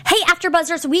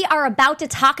AfterBuzzers, we are about to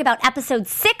talk about episode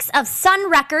 6 of Sun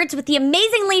Records with the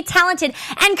amazingly talented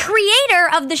and creator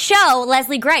of the show,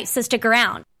 Leslie Grace. So stick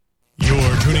around.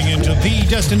 You're tuning into the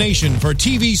destination for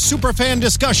TV superfan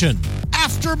discussion,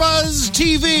 AfterBuzz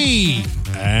TV.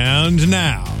 And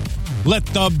now, let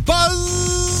the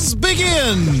buzz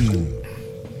begin.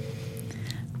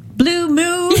 Blue Moon.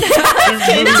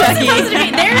 There we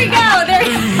go. There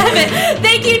you have it.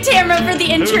 Thank you, Tamara, for the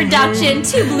introduction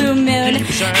to Blue Moon.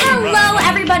 Hello,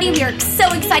 everybody. We are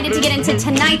so excited to get into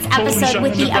tonight's episode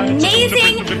with the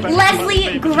amazing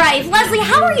Leslie Grace. Leslie,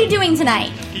 how are you doing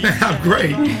tonight? I'm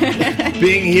great.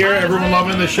 Being here, everyone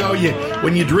loving the show.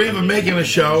 When you dream of making a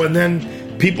show and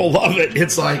then people love it,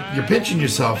 it's like you're pinching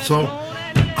yourself. So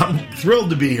I'm thrilled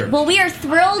to be here. Well, we are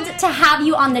thrilled to have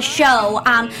you on the show.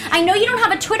 I know you don't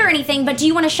have a Twitter or anything, but do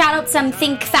you want to shout out some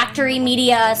Think Factory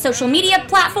Media social media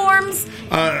platforms?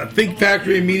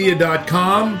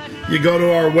 ThinkFactoryMedia.com. You go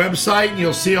to our website and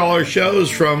you'll see all our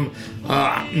shows from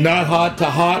Not Hot to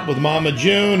Hot with Mama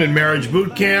June and Marriage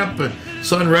Boot Camp and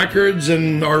Sun Records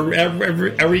and our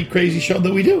every crazy show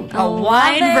that we do. A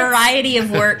wide variety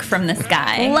of work from this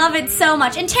guy. Love it so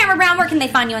much. And Tamara Brown, where can they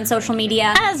find you on social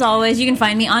media? As always, you can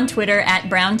find me on Twitter at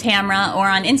BrownTamara or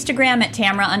on Instagram at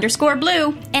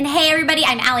Tamara_Blue. And hey, everybody,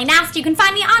 I'm Allie Nasta. You can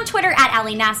find me on Twitter at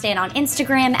Allie Nasta and on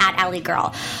Instagram at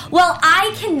AllieGirl. Well,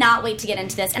 I cannot wait to get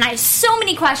into this, and I have so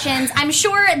many questions. I'm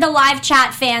sure the live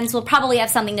chat fans will probably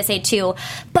have something to say too.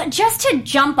 But just to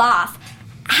jump off,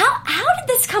 how did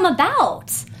this come about?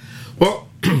 Well,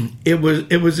 it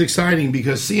was exciting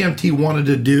because CMT wanted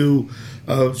to do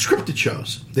scripted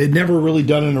shows. They'd never really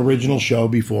done an original show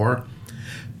before,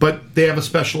 but they have a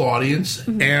special audience,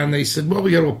 and they said, well,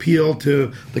 we got to appeal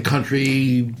to the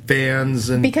country fans.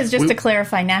 And because just to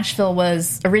clarify, Nashville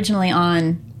was originally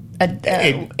on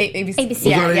ABC. ABC. It was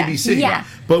on ABC. Yeah.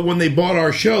 But when they bought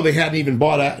our show, they hadn't even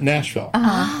bought Nashville.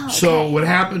 So what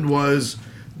happened was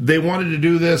they wanted to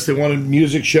do this. They wanted a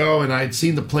music show, and I had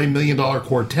seen the play $1 Million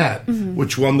Quartet,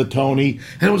 which won the Tony.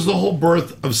 And it was the whole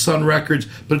birth of Sun Records,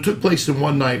 but it took place in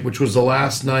one night, which was the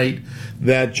last night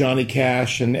that Johnny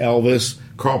Cash and Elvis,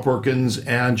 Carl Perkins,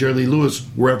 and Jerry Lee Lewis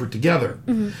were ever together.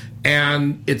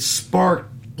 And it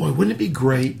sparked, boy, wouldn't it be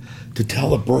great to tell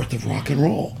the birth of rock and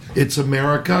roll? It's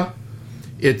America.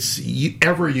 It's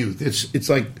ever youth. It's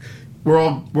like we're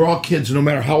all kids. No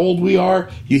matter how old we are,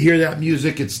 you hear that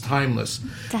music. It's timeless.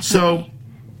 Definitely. So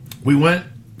we went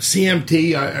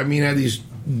CMT. I mean, I had these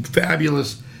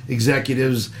fabulous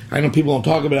executives. I know people don't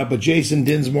talk about it, but Jason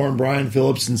Dinsmore and Brian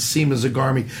Phillips and Seema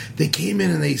Zagarmi, they came in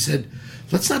and they said,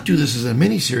 let's not do this as a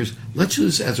miniseries. Let's do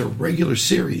this as a regular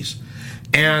series.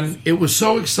 And it was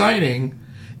so exciting.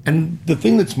 And the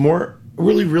thing that's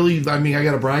really, I mean, I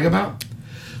got to brag about,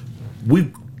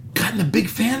 we've gotten a big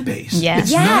fan base. Yes.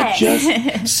 It's not just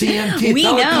CMT. We it's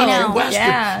not like know. Country Western.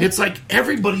 Yeah. It's like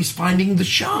everybody's finding the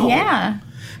show. Yeah.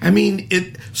 I mean,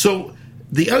 so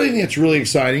the other thing that's really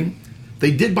exciting,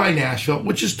 they did buy Nashville,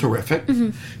 which is terrific.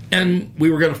 And we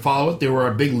were going to follow it. They were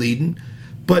our big lead-in.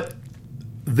 But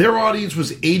their audience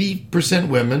was 80%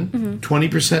 women,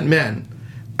 20% men.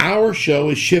 Our show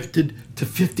is shifted to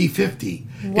 50-50.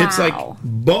 Wow. It's like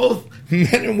both men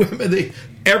and women.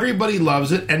 Everybody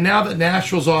loves it. And now that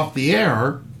Nashville's off the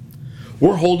air,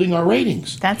 we're holding our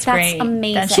ratings. That's great.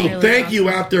 amazing. That's So really thank awesome. you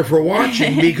out there for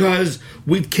watching because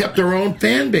we've kept our own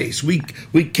fan base. We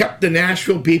kept the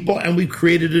Nashville people and we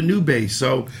created a new base.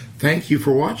 So thank you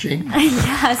for watching.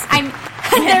 Yes,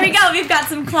 there we go. We've got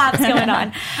some claps going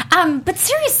on. But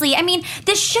seriously, I mean,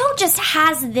 this show just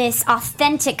has this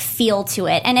authentic feel to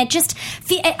it, and it just.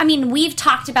 I mean, we've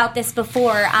talked about this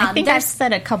before. I think I've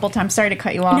said a couple times. Sorry to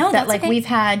cut you off. No, that that's okay. we've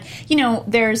had,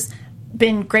 there's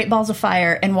been Great Balls of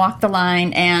Fire and Walk the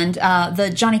Line and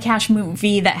the Johnny Cash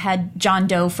movie that had John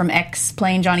Doe from X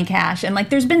playing Johnny Cash, and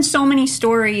there's been so many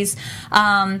stories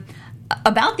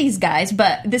about these guys.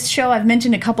 But this show I've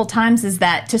mentioned a couple times is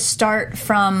that to start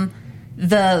from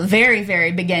the very,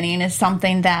 very beginning is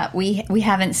something that we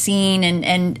haven't seen,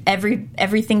 and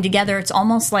everything together. It's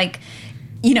almost like,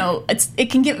 it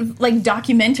can get like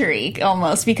documentary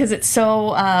almost because it's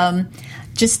so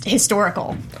just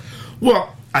historical.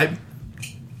 Well, I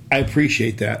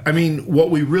appreciate that. I mean,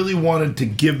 what we really wanted to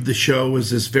give the show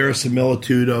was this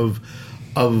verisimilitude of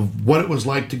what it was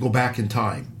like to go back in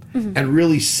time and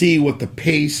really see what the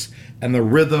pace and the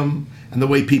rhythm and the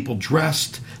way people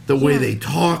dressed, the way they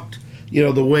talked,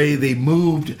 the way they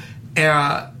moved,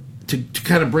 to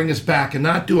kind of bring us back and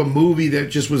not do a movie that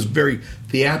just was very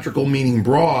theatrical, meaning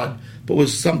broad, but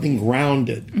was something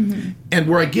grounded. And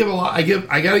where I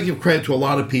got to give credit to a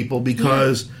lot of people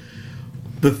because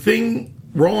the thing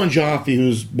Roland Joffe,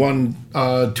 who's won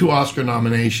 2 Oscar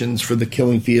nominations for The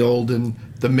Killing Field and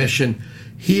The Mission,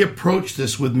 he approached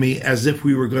this with me as if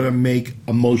we were going to make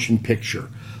a motion picture,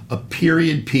 a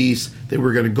period piece that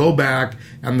we're going to go back,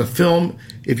 and the film,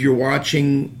 if you're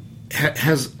watching,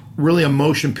 has really a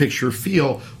motion picture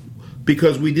feel,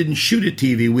 because we didn't shoot at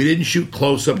TV. We didn't shoot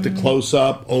close-up to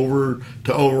close-up, over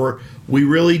to over. We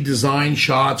really designed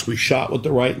shots. We shot with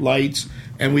the right lights,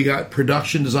 and we got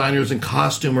production designers and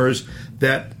costumers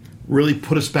that really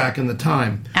put us back in the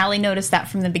time. Allie noticed that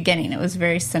from the beginning. It was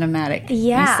very cinematic.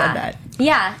 Yeah. You said that.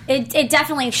 Yeah, it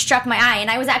definitely struck my eye. And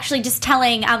I was actually just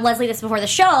telling Leslie this before the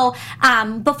show.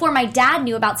 Before my dad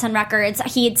knew about Sun Records,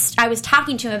 I was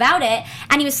talking to him about it,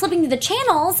 and he was flipping through the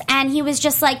channels, and he was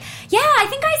just like, yeah, I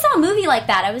think I saw a movie like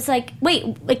that. I was like,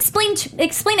 wait, explain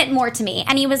it more to me.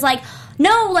 And he was like,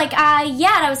 no,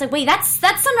 yeah. And I was like, wait, that's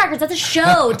Sun Records. That's a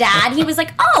show, Dad. He was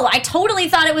like, oh, I totally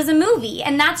thought it was a movie.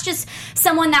 And that's just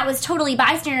someone that was totally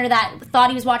bystander that thought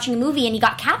he was watching a movie and he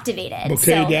got captivated.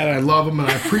 Okay, so. Dad, I love him and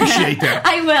I appreciate that.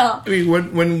 I will. I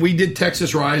mean, when we did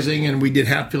Texas Rising and we did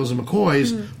Hatfields and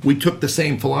McCoys, we took the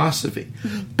same philosophy.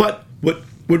 But what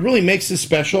really makes this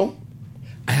special,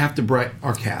 I have to brag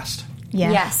our cast.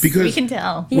 Yeah. Yes, because we can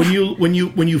tell. When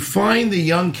you find the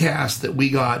young cast that we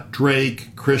got,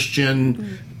 Drake,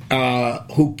 Christian,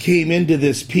 who came into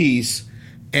this piece,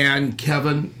 and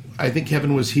Kevin, I think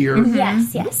Kevin was here.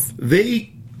 Yes.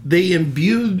 They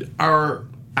imbued our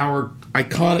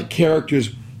iconic characters,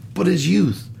 but as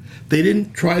youth. They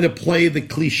didn't try to play the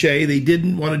cliche. They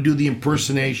didn't want to do the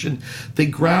impersonation. They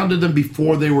grounded them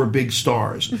before they were big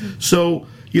stars. So,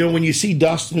 when you see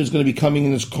Dustin, who's going to be coming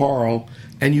in as Carl,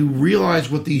 and you realize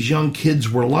what these young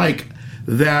kids were like,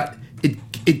 that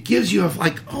it gives you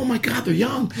oh my God, they're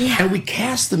young. Yeah. And we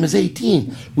cast them as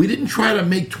 18. We didn't try to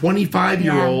make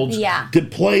 25-year-olds to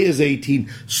play as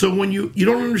 18. So when you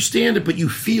don't understand it, but you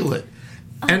feel it.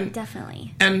 Oh,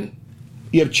 definitely. And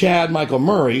you have Chad Michael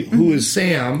Murray, who is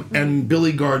Sam, and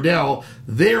Billy Gardell.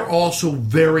 They're also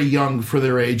very young for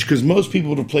their age, because most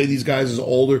people would have played these guys as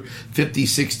older, 50,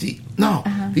 60. No,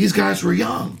 these guys were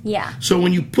young. Yeah. So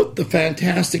when you put the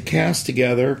fantastic cast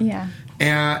together,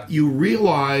 you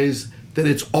realize that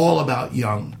it's all about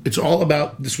young. It's all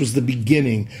about, this was the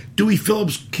beginning. Dewey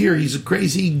Phillips here, he's a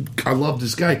crazy, I love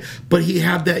this guy, but he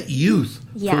had that youth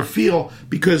for feel,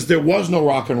 because there was no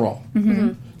rock and roll.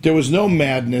 There was no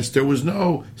madness. There was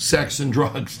no sex and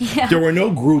drugs. There were no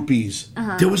groupies.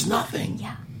 There was nothing.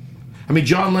 Yeah. I mean,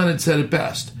 John Lennon said it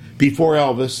best. Before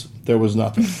Elvis, there was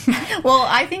nothing. Well,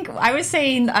 I think I was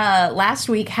saying last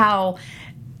week how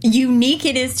unique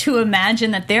it is to imagine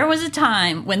that there was a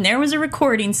time when there was a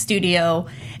recording studio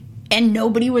and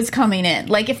nobody was coming in.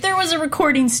 Like, if there was a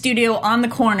recording studio on the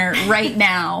corner right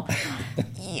now,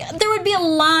 there would be a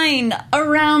line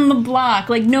around the block.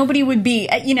 Like, nobody would be,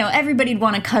 everybody'd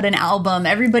want to cut an album.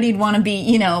 Everybody'd want to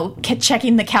be,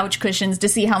 checking the couch cushions to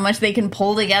see how much they can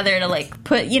pull together to,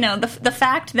 put, the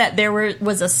fact that there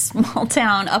was a small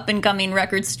town up and coming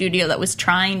record studio that was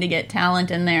trying to get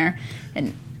talent in there,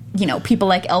 and, people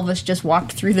like Elvis just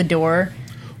walked through the door.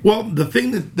 Well, the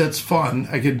thing that's fun,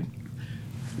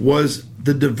 was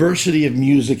the diversity of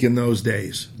music in those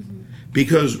days.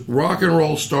 Because rock and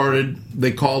roll started,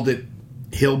 they called it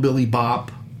hillbilly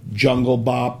bop, jungle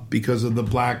bop, because of the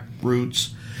black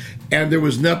roots. And there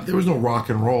was no rock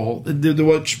and roll.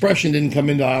 The expression didn't come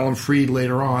into Alan Freed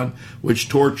later on, which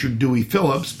tortured Dewey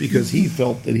Phillips because he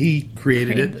felt that he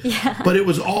created it. Yeah. But it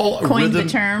was all coined rhythm. The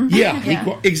term.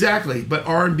 Yeah, exactly. But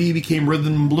R&B became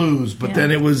rhythm and blues. But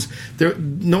then it was there.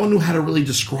 No one knew how to really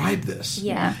describe this.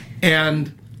 Yeah.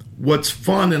 And what's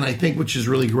fun, and I think which is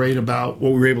really great about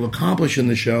what we were able to accomplish in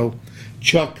the show,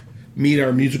 Chuck Mead,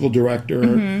 our musical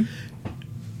director,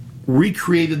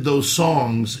 recreated those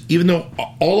songs, even though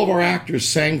all of our actors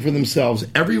sang for themselves.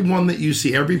 Everyone that you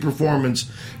see, every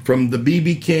performance, from the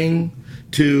B.B. King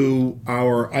to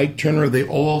our Ike Turner, they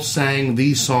all sang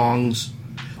these songs.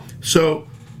 So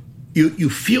you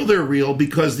feel they're real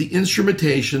because the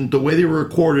instrumentation, the way they were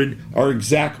recorded, are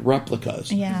exact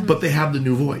replicas. Yeah. But they have the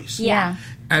new voice. Yeah.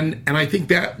 And I think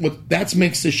that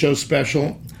makes the show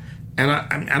special. And I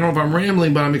don't know if I'm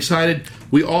rambling, but I'm excited.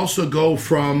 We also go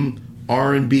from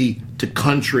R&B to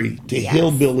country to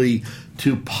hillbilly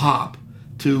to pop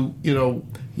to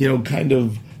kind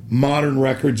of modern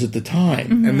records at the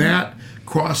time, and that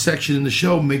cross section in the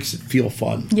show makes it feel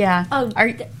fun. Yeah. Oh,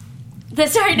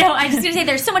 sorry, no, I was just going to say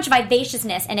there's so much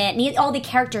vivaciousness in it, and all the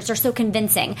characters are so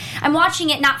convincing. I'm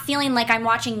watching it not feeling like I'm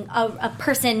watching a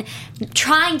person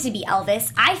trying to be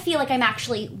Elvis. I feel like I'm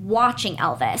actually watching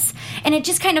Elvis. And it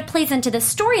just kind of plays into the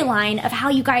storyline of how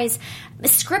you guys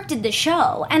scripted the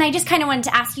show. And I just kind of wanted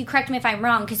to ask you, correct me if I'm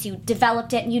wrong, because you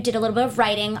developed it and you did a little bit of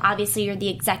writing. Obviously, you're the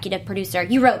executive producer.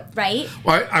 You wrote, right?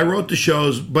 Well, I wrote the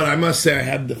shows, but I must say I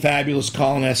had the fabulous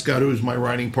Colin Escott, who was my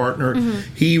writing partner.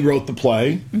 He wrote the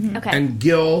play. Okay. And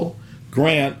Gil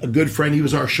Grant, a good friend, he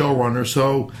was our showrunner.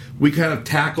 So we kind of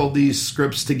tackled these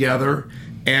scripts together,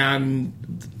 and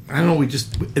I don't know,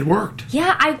 it worked.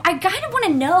 Yeah, I kind of want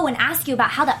to know and ask you about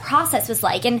how that process was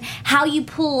like and how you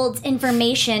pulled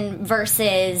information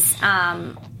versus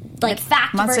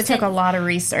fact Must versus... have took a lot of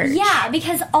research. Yeah,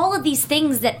 because all of these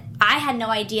things that I had no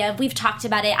idea, we've talked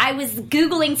about it. I was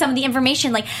Googling some of the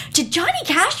information, like, did Johnny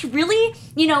Cash really,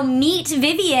 meet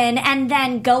Vivian and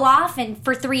then go off, and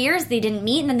for 3 years they didn't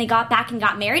meet, and then they got back and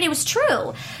got married? It was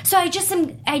true. So I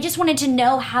just wanted to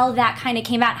know how that kind of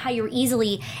came out, how you were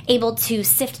easily able to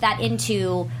sift that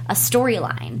into a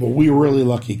storyline. Well, we were really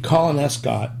lucky. Colin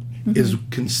Escott is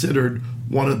considered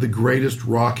one of the greatest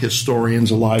rock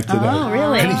historians alive today. Oh,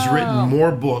 really? And he's written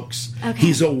more books. Okay.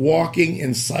 He's a walking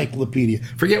encyclopedia.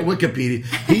 Forget Wikipedia.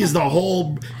 He's the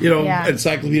whole,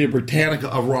 Encyclopedia Britannica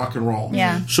of rock and roll.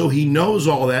 Yeah. So he knows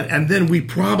all that. And then we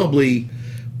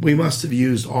must have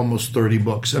used almost 30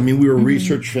 books. I mean, we were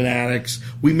research fanatics.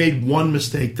 We made one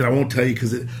mistake that I won't tell you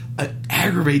because it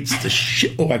aggravates the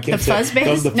shit. Oh, I can't say fuzz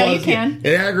base? The No, you fuzz, can.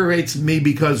 It aggravates me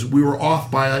because we were off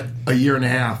by a year and a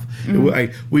half.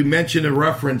 We mentioned a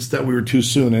reference that we were too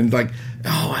soon, and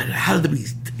how did we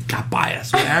got by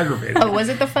us? We're aggravated. Oh, was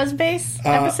it the fuzz base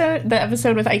episode? The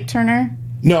episode with Ike Turner?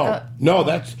 No,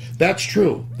 that's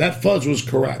true. That fuzz was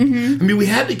correct. I mean, we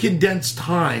had to condense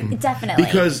time. Definitely.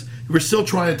 Because we're still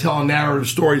trying to tell a narrative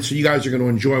story, so you guys are going to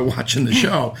enjoy watching the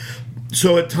show.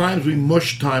 So at times we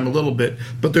mushed time a little bit,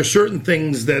 but there's certain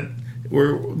things that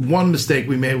one mistake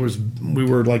we made was we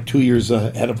were like 2 years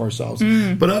ahead of ourselves.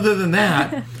 But other than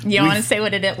that, You don't want to say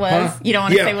what it was? You don't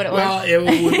want to say what it was? Well,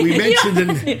 we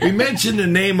mentioned the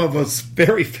name of a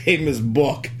very famous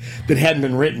book that hadn't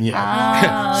been written yet.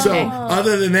 So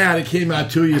other than that, it came out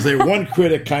 2 years later. One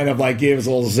critic kind of gave us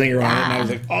a little zinger on it, and I was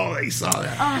like, oh, they saw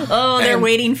that. They're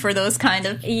waiting for those kind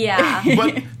of... Yeah.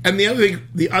 And the other thing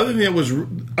that was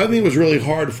really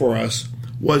hard for us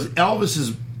was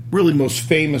Elvis's really most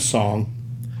famous song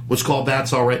was called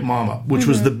 "That's All Right, Mama," which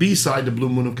was the B-side to "Blue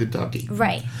Moon of Kentucky."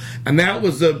 Right. And that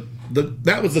was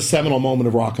the seminal moment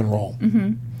of rock and roll.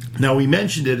 Now, we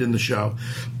mentioned it in the show,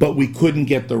 but we couldn't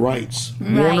get the rights.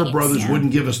 Warner Brothers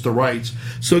wouldn't give us the rights.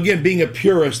 So again, being a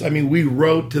purist, I mean, we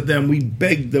wrote to them, we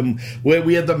begged them.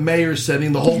 We had the mayor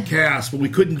sending the whole cast, but we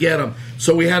couldn't get them.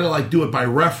 So we had to do it by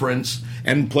reference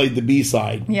and played the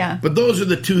B-side. Yeah. But those are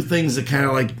the two things that kind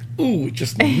of we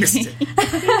just missed it.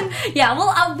 Yeah,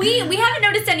 well, we haven't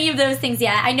noticed any of those things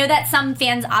yet. I know that some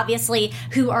fans, obviously,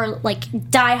 who are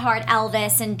diehard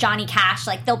Elvis and Johnny Cash,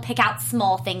 they'll pick out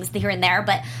small things here and there.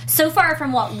 But so far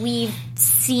from what we've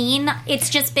seen, it's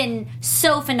just been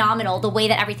so phenomenal the way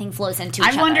that everything flows into each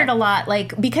other. I wondered a lot,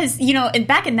 because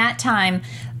back in that time,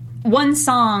 one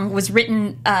song was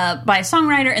written by a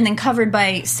songwriter and then covered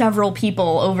by several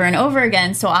people over and over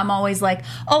again. So I'm always like,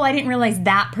 oh, I didn't realize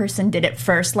that person did it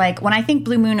first. When I think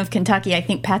Blue Moon of Kentucky, I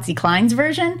think Patsy Cline's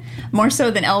version, more so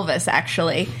than Elvis,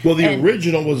 actually. Well, the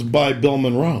original was by Bill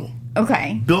Monroe.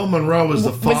 Okay. Bill Monroe was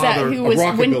the father of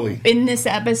rockabilly. In this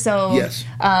episode, yes.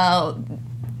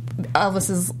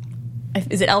 Elvis's...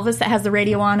 Is it Elvis that has the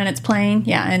radio on and it's playing?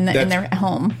 Yeah, in their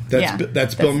home.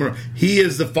 That's Bill Monroe. He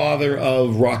is the father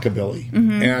of rockabilly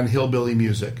and hillbilly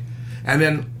music. And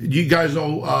then you guys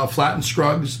know Flatt and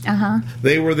Scruggs?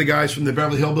 They were the guys from the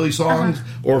Beverly Hillbilly songs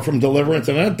or from Deliverance.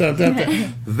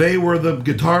 They were the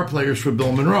guitar players for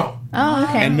Bill Monroe. Oh,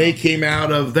 okay. And they came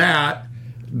out of that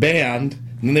band.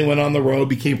 And then they went on the road,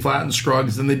 became Flatt and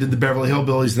Scruggs. Then they did the Beverly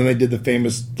Hillbillies. Then they did the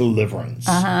famous Deliverance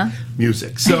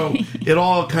music. So it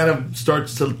all kind of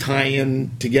starts to tie in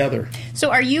together.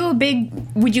 So are you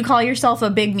would you call yourself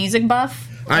a big music buff?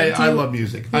 I love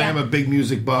music. Yeah. I am a big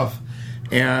music buff.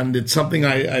 And it's something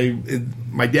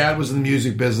my dad was in the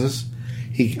music business.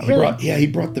 He brought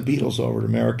the Beatles over to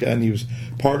America, and he was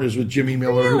partners with Jimmy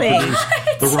Miller, who produced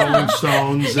the Rolling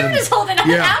Stones. You're just holding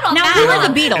out on now, that. who are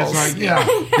the Beatles?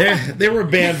 They were a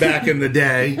band back in the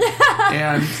day,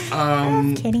 and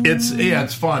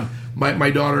it's fun.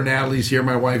 My daughter Natalie's here,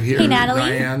 my wife here, hey, Natalie.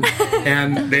 Diane,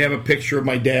 and they have a picture of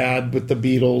my dad with the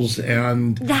Beatles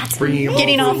and bringing him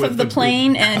getting over off of the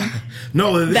plane and.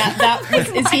 No, is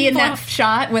he in that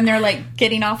shot when they're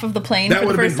getting off of the plane? That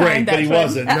for the would have first been great, time? but he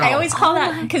wasn't. No. I always call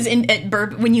that because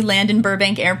when you land in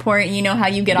Burbank Airport, you know how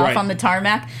you get off on the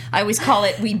tarmac. I always call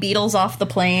it "We Beatles off the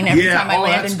plane" every time I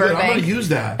land in Burbank. I'm going to use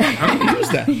that.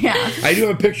 Yeah, I do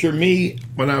have a picture of me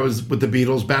when I was with the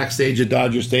Beatles backstage at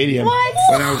Dodger Stadium. What?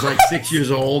 When I was 6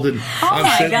 years old, and my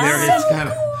I'm sitting God. there. It's kind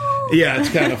of it's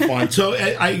kind of fun. So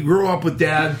I grew up with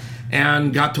Dad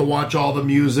and got to watch all the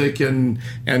music, and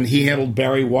he handled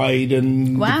Barry White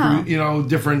and Wow.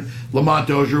 different. Lamont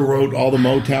Dozier wrote all the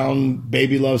Motown,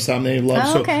 Baby Love, Someday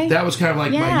Love. Oh, okay. So that was kind of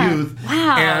like my Yeah. youth.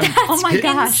 Wow. And Oh my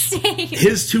gosh. Insane.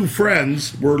 his two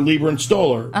friends were Lieber and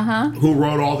Stoller, who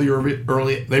wrote all the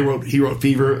early. He wrote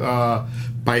Fever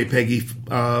by Peggy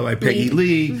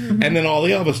Lee, and then all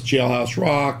the Elvis, Jailhouse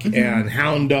Rock and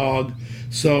Hound Dog.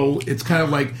 So it's kind of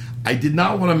like I did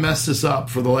not want to mess this up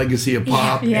for the legacy of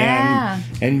pop. Yeah.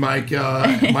 And Mike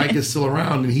is still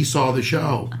around, and he saw the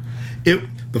show.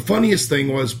 The funniest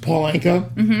thing was Paul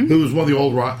Anka, who was one of the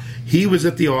old rock. He was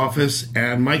at the office,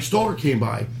 and Mike Stoller came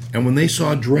by, and when they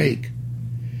saw Drake,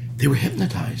 they were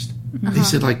hypnotized. They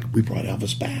said, like, we brought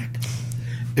Elvis back.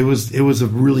 It was a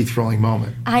really thrilling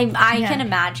moment. I can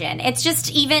imagine. It's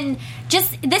just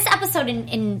this episode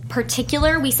in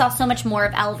particular, we saw so much more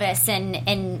of Elvis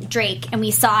and Drake, and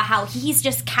we saw how he's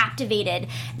just captivated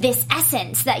this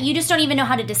essence that you just don't even know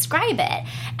how to describe it.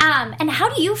 And how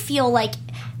do you feel like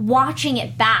watching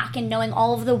it back and knowing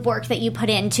all of the work that you put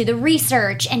into the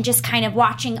research and just kind of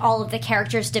watching all of the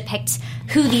characters depict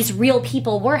who these real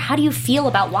people were? How do you feel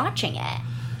about watching it?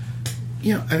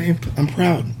 I mean, I'm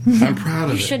proud. I'm proud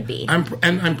of it. You should be. I'm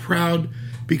proud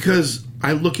because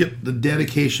I look at the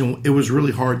dedication. It was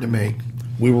really hard to make.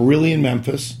 We were really in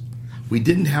Memphis. We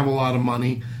didn't have a lot of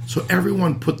money, so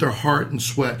everyone put their heart and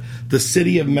sweat. The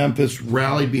city of Memphis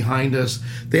rallied behind us.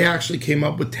 They actually came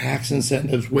up with tax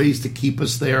incentives, ways to keep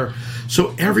us there.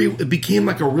 So it became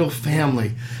like a real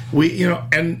family.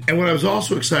 And what I was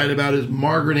also excited about is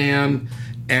Margaret Ann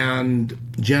and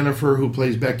Jennifer, who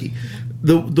plays Becky.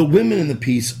 The women in the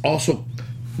piece also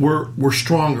were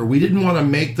stronger. We didn't want to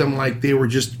make them like they were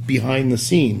just behind the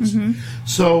scenes.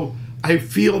 So I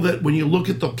feel that when you look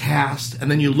at the cast and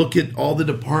then you look at all the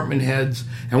department heads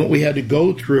and what we had to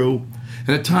go through, and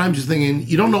at times you're thinking,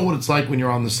 you don't know what it's like when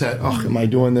you're on the set. Oh, am I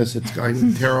doing this? It's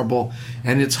going terrible.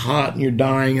 And it's hot and you're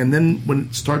dying. And then when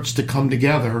it starts to come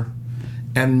together,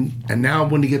 and now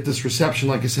when you get this reception,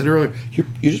 like I said earlier, you're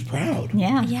just proud.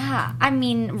 Yeah. Yeah, I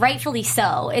mean, rightfully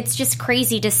so. It's just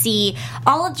crazy to see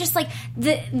all of just like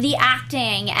the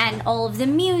acting and all of the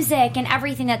music and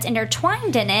everything that's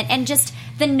intertwined in it, and just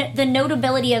the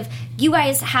notability of you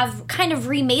guys have kind of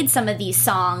remade some of these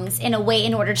songs in a way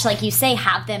in order to, like you say,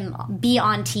 have them be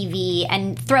on TV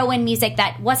and throw in music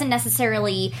that wasn't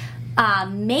necessarily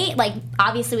made, like,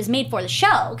 obviously was made for the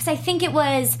show. Because I think it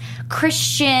was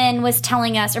Christian was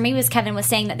telling us, or maybe it was Kevin was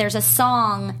saying that there's a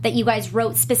song that you guys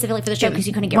wrote specifically for the show because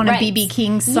you couldn't get one rights. of B.B.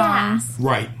 King's songs.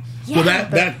 Right. Yeah, Well,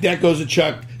 that goes to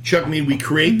Chuck. Chuck, I mean, we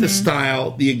create the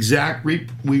style, the exact, we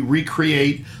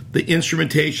recreate the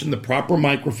instrumentation, the proper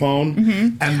microphone,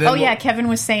 and then Oh yeah, Kevin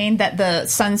was saying that the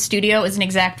Sun Studio is an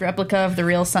exact replica of the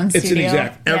real Sun it's Studio. an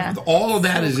exact. Yeah. All of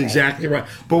that So is great. exactly right.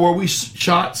 But where we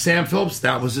shot Sam Phillips,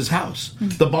 that was his house.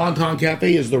 The Bon Ton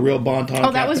Cafe is the real Bon Ton.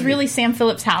 Oh, that was Cafe. really Sam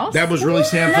Phillips' house? That was really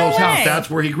Sam No Phillips' house. way. That's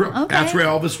where he grew up. Okay. That's where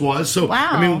Elvis was. So, Wow.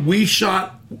 I mean, we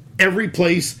shot every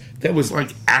place that was like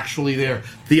actually there.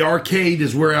 The arcade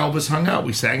is where Elvis hung out.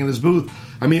 We sang in his booth.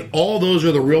 I mean, all those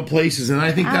are the real places, and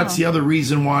I think that's the other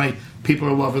reason why people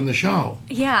are loving the show.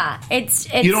 Yeah, it's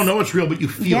You don't know it's real, but you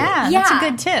feel Yeah, it. that's a Yeah.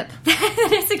 good tip. That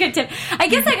is a good tip. I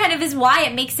guess that kind of is why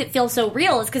it makes it feel so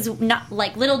real, is because not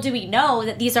like little do we know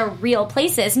that these are real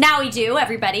places. Now we do,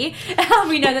 everybody.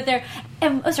 We know that they're.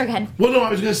 Sorry, go ahead. Well, no, I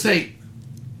was going to say,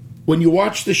 when you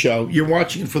watch the show, you're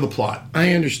watching it for the plot.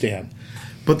 I understand.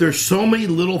 But there's so many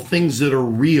little things that are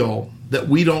real that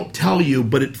we don't tell you,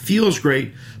 but it feels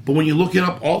great. But when you look it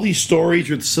up, all these stories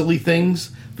with silly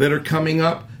things that are coming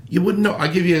up, you wouldn't know.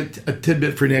 I'll give you a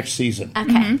tidbit for next season.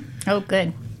 Okay. Oh,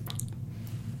 good.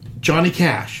 Johnny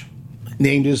Cash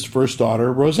named his first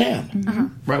daughter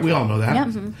Roseanne. Right? We all know that.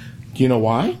 Yep. Do you know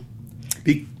why?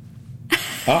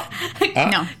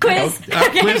 No. Quiz.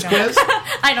 Quiz.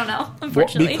 I don't know,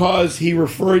 unfortunately. Because he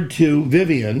referred to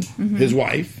Vivian, his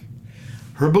wife,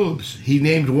 her boobs. He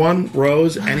named one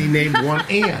Rose and he named one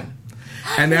Ann.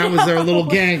 And that was their little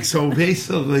gang. So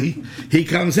basically, he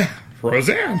comes out,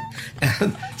 Roseanne.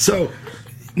 And so,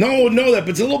 no one would know that, but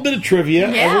it's a little bit of trivia.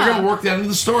 And we're Yeah. going to work that into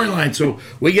the storyline. So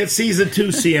we get season 2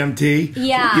 CMT.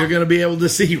 Yeah. You're going to be able to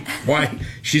see why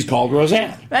she's called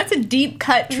Roseanne. That's a deep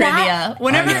cut trivia.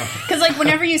 Whenever, I know. because like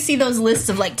whenever you see those lists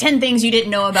of like 10 things you didn't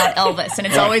know about Elvis, and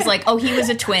it's always like, oh, he was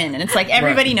a twin, and it's like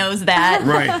everybody Right. knows that.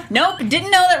 Right. Nope,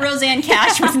 didn't know that Roseanne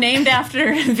Cash was named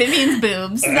after Vivian's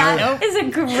boobs. That is a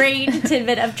great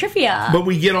tidbit of trivia. But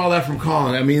we get all that from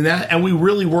Colin. I mean, that, and we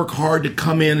really work hard to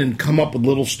come in and come up with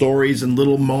little stories and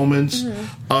little moments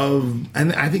and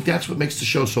I think that's what makes the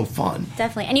show so fun.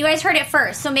 Definitely. And you guys heard it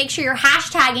first, so make sure you're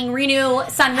hashtagging Renew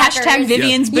Sun Records. Hashtag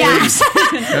Vivian's Yes.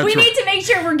 boobs. We right. need to make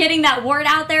sure we're getting that word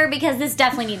out there because this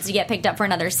definitely needs to get picked up for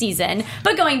another season.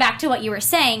 But going back to what you were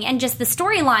saying and just the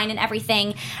storyline and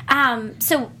everything,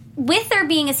 so with there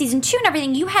being a season 2 and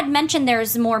everything, you had mentioned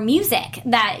there's more music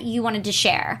that you wanted to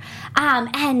share.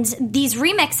 And these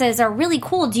remixes are really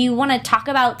cool. Do you want to talk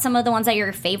about some of the ones that are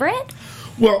your favorite?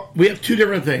 Well, we have two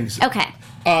different things. Okay.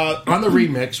 On the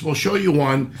remix, we'll show you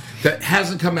one that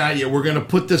hasn't come out yet. We're going to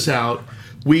put this out.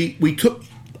 We took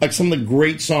like some of the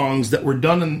great songs that were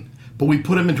done, but we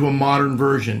put them into a modern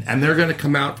version, and they're going to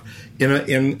come out in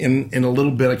a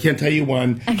little bit. I can't tell you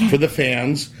when for the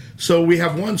fans. So we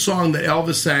have one song that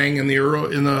Elvis sang in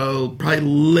the probably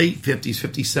late 50s,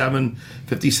 57,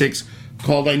 56,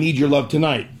 called "I Need Your Love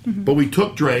Tonight." Mm-hmm. But we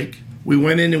took Drake. We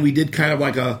went in and we did kind of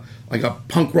like a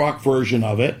punk rock version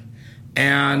of it,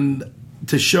 and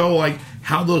to show like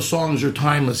how those songs are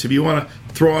timeless. If you want to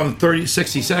throw on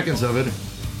 60 seconds of it.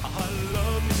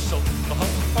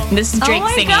 This is Drake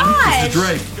singing. Gosh. This is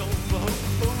Drake.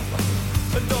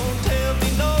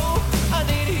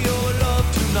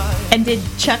 And did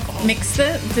Chuck mix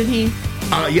it? Did he?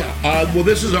 Well,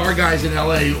 this is our guys in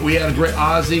L.A. We had a great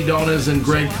Ozzy Donas and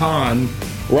Greg Kahn,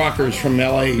 rockers from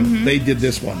L.A. Mm-hmm. They did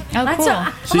this one. Oh, That's cool.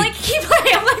 I'm like, keep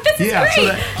playing. I'm like, this is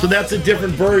great. So that's a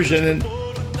different version. And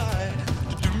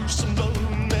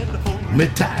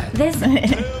mid-tide. This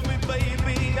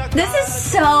is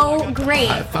so great.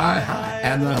 High,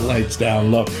 and the lights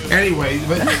down low. Anyway,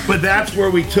 but that's where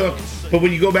we took. But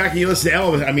when you go back and you listen to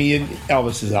Elvis, I mean,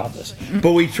 Elvis is Elvis.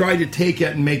 But we tried to take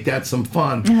it and make that some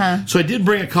fun. So I did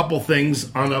bring a couple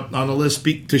things on a list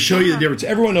to show you the difference.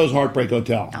 Everyone knows Heartbreak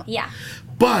Hotel. Yeah.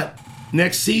 But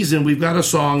next season, we've got a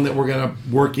song that we're going to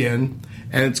work in,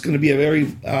 and it's going to be a very,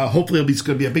 hopefully it's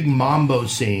going to be a big mambo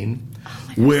scene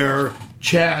where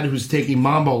Chad, who's taking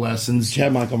mambo lessons,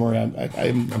 Chad Montgomery,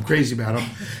 I'm crazy about him.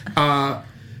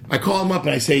 I call him up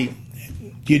and I say,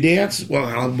 "Do you dance?"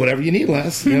 "Well, whatever you need,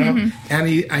 Les." You know. And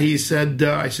he said,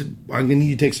 "I said I'm going to need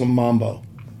you to take some mambo."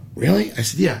 "Really?" I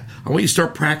said, "Yeah. I want you to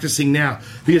start practicing now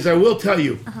because I will tell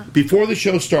you, before the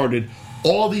show started,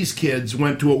 all these kids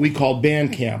went to what we called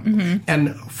band camp,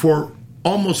 and for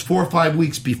almost 4 or 5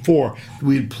 weeks before,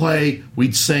 we'd play,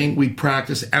 we'd sing, we'd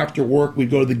practice. After work,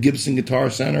 we'd go to the Gibson Guitar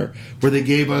Center where they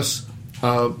gave us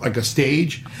like a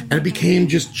stage, and it became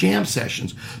just jam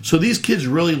sessions. So these kids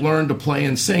really learned to play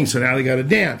and sing, so now they got to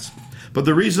dance. But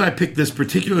the reason I picked this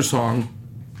particular song,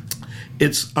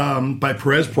 it's by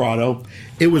Perez Prado.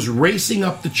 It was racing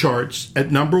up the charts at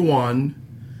 #1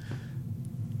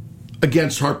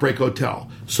 against Heartbreak Hotel.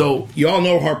 So you all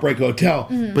know Heartbreak Hotel,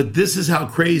 but this is how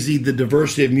crazy the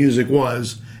diversity of music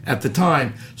was at the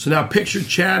time. So now picture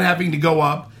Chad having to go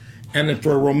up, and then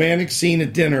for a romantic scene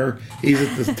at dinner, he's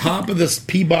at the top of this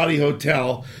Peabody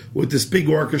Hotel with this big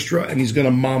orchestra, and he's going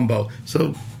to mambo.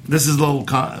 So this is a little...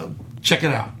 check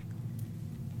it out.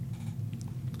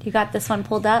 You got this one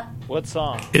pulled up? What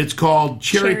song? It's called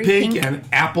Cherry Pink Pink. and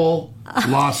Apple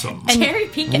Blossom. Cherry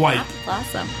Pink and White. Apple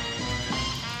Blossom.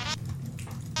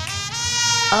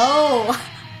 Oh.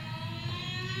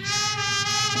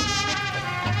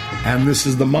 And this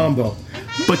is the mambo.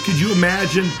 But could you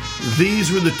imagine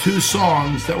these were the two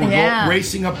songs that were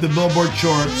racing up the Billboard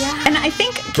charts And I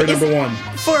think for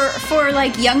 #1. For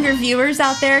like younger viewers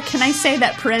out there, can I say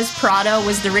that Perez Prado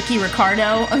was the Ricky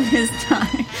Ricardo of his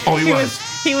time? Oh, he was.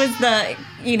 He was the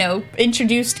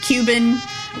introduced Cuban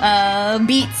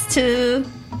beats to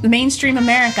the mainstream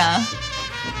America.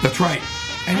 That's right.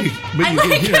 And you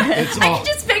can hear it's I all... can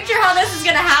just picture how this is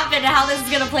going to happen and how this is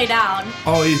going to play down.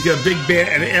 Oh, he's got a big band,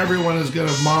 and everyone is going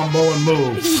to mambo and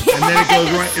move. Yes. And then it goes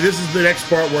right... This is the next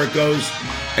part where it goes,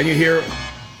 and you hear...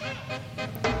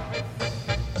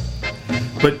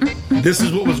 But this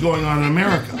is what was going on in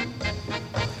America.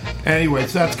 Anyway,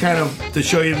 so that's kind of to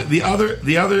show you the other,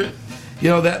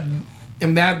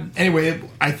 anyway,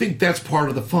 I think that's part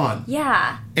of the fun.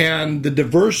 Yeah. And the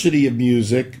diversity of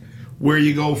music, where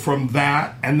you go from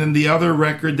that, and then the other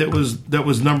record that was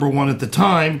 #1 at the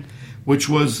time, which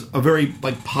was a very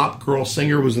like pop girl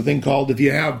singer, was a thing called If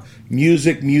You Have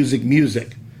Music. Music.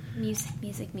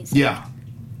 Yeah.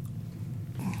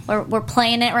 We're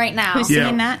playing it right now. Who's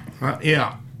singing that?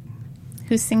 Yeah.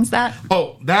 Who sings that?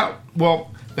 Oh, that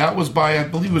was by, I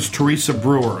believe it was Teresa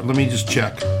Brewer. Let me just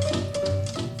check.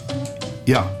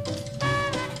 Yeah.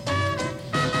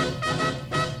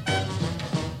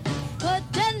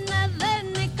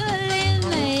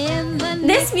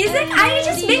 This music, it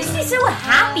just makes me so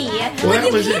happy. Well, like that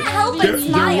you was can't it. help but There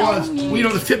smile. was.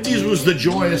 Well, the 50s was the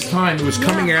joyous time. It was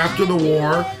coming after the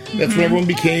war. That's when everyone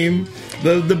became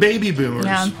the baby boomers.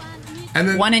 Yeah. And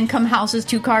then, One income houses,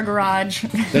 2-car garage.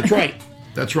 That's right.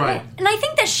 That's right. And I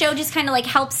think this show just kind of like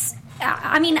helps.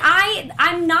 I mean,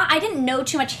 I didn't know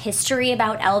too much history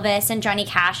about Elvis and Johnny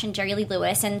Cash and Jerry Lee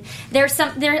Lewis, and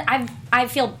I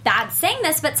feel bad saying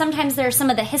this, but sometimes there's some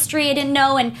of the history I didn't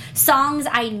know and songs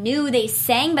I knew they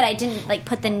sang, but I didn't like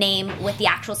put the name with the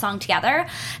actual song together.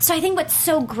 So I think what's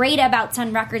so great about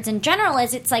Sun Records in general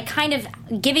is it's like kind of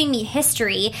giving me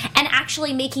history and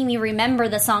actually making me remember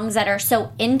the songs that are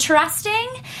so interesting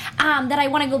that I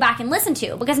want to go back and listen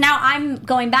to, because now I'm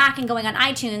going back and going on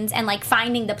iTunes and like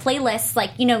finding the playlists,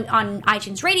 like, you know, on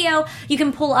iTunes Radio, you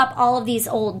can pull up all of these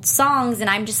old songs and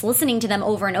I'm just listening to them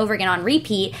over and over again on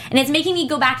repeat, and it's making me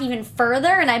go back even further.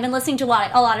 And I've been listening to a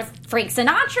lot of Frank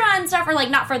Sinatra and stuff, or like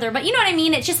not further, but you know what I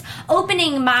mean? It's just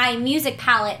opening my music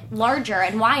palette larger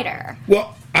and wider.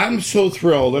 Well, I'm so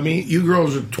thrilled. I mean, you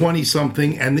girls are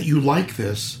 20-something and that you like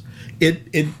this.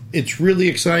 It's really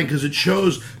exciting because it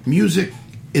shows music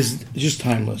is just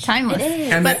timeless. Timeless.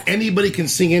 And that anybody can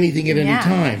sing anything at any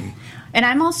time. And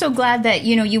I'm also glad that,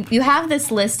 you know, you have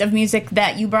this list of music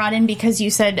that you brought in because you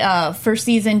said for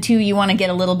season 2 you want to get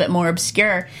a little bit more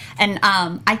obscure. And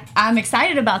I'm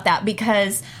excited about that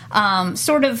because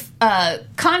sort of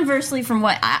conversely from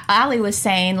what Ali was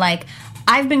saying, like,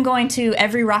 I've been going to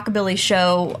every rockabilly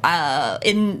show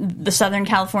in the Southern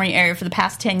California area for the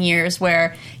past 10 years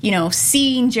where, you know,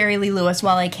 seeing Jerry Lee Lewis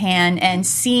while I can and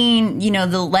seeing, you know,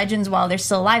 the legends while they're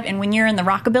still alive. And when you're in the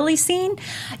rockabilly scene,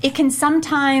 it can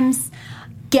sometimes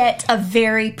get a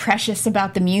very precious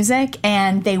about the music,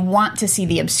 and they want to see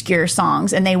the obscure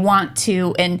songs, and they want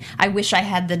to, and I wish I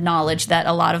had the knowledge that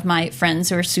a lot of my friends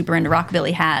who are super into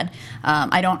rockabilly had.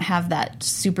 I don't have that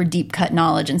super deep cut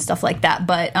knowledge and stuff like that,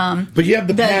 but you have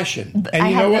the passion, and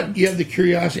you know what? You have the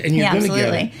curiosity, and you're going to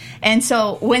get it. And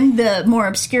so when the more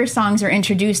obscure songs are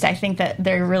introduced, I think that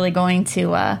they're really going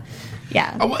to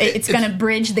it's going to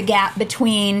bridge the gap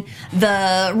between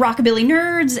the rockabilly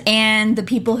nerds and the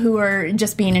people who are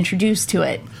just being introduced to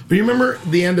it. But you remember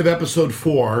the end of episode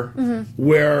 4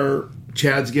 where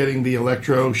Chad's getting the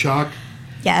electroshock?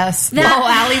 Yes.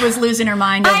 Ali was losing her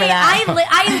mind over that.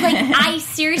 I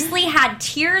seriously had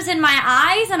tears in my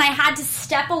eyes, and I had to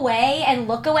step away and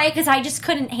look away because I just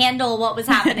couldn't handle what was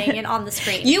happening on the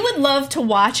screen. You would love to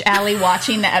watch Ali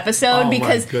watching the episode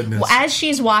because as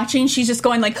she's watching, she's just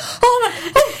going like, oh my.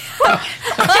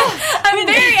 I'm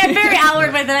very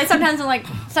outward with it. I sometimes am like,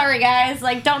 sorry guys,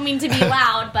 like don't mean to be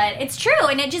loud, but it's true,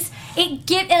 and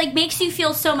it makes you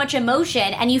feel so much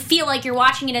emotion, and you feel like you're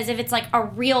watching it as if it's like a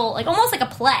real, like almost like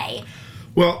a play.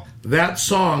 Well, that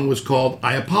song was called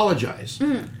I Apologize.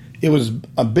 It was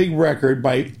a big record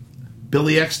by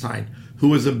Billy Eckstine, who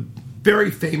was a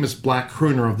very famous black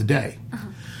crooner of the day.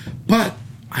 But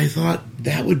I thought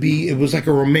it was like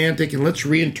a romantic, and let's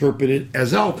reinterpret it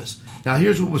as Elvis. Now,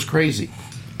 here's what was crazy.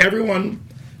 Everyone,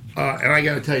 and I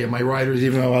got to tell you, my writers,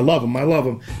 even though I love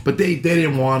them, but they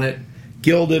didn't want it.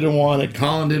 Gil didn't want it.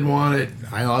 Colin didn't want it.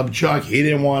 I love Chuck. He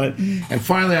didn't want it. And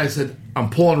finally I said,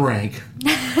 I'm pulling rank.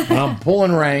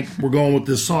 We're going with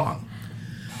this song.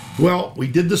 Well, we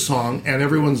did the song, and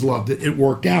everyone's loved it. It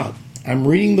worked out. I'm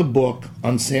reading the book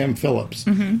on Sam Phillips.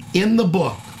 In the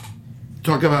book,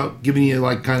 talk about giving you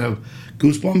like kind of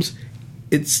goosebumps,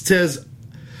 it says,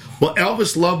 well,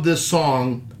 Elvis loved this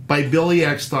song by Billy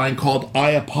Eckstine called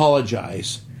I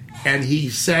Apologize. And he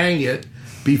sang it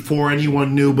before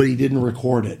anyone knew, but he didn't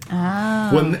record it.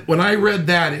 When I read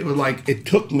that, it was like, it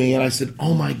took me, and I said,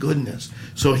 oh my goodness.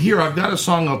 So here, I've got a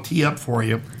song I'll tee up for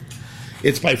you.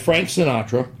 It's by Frank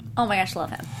Sinatra. Oh my gosh, love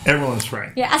him. Everyone's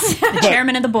Frank. Yes. The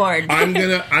chairman of the board. I'm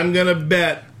gonna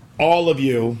bet all of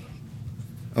you,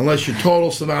 unless you're total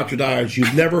Sinatra diehards,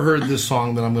 you've never heard this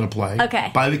song that I'm gonna play. Okay.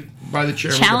 By the chairman of the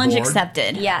board. Challenge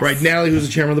accepted. Yes. Right, Natalie, who's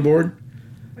the chairman of the board?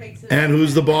 And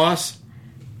who's the boss?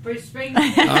 Bruce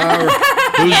Springsteen. All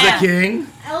right. Who's the king?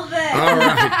 Elvis. All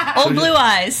right. Old Blue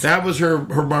Eyes. That was her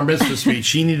bar mitzvah speech.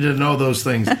 She needed to know those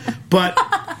things. But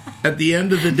at the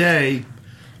end of the day,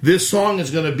 this song is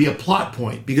going to be a plot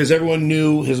point because everyone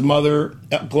knew his mother,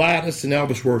 Gladys, and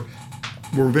Elvis were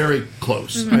very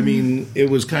close. I mean,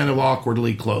 it was kind of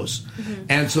awkwardly close.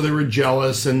 And so they were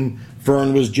jealous, and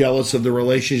Vern was jealous of the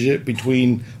relationship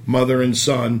between mother and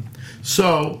son.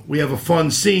 So we have a fun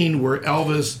scene where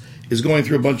Elvis is going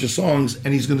through a bunch of songs,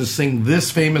 and he's going to sing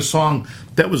this famous song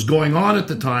that was going on at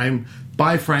the time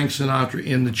by Frank Sinatra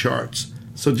in the charts.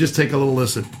 So just take a little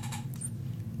listen.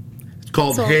 It's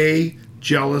called Hey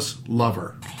Jealous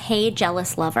Lover. Hey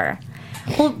Jealous Lover.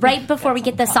 Well, right before we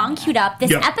get the song queued up,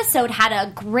 this episode had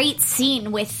a great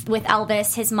scene with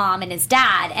Elvis, his mom, and his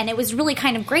dad, and it was really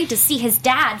kind of great to see his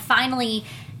dad finally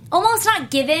almost not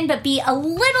give in, but be a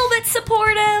little bit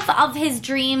supportive of his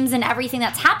dreams and everything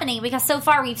that's happening, because so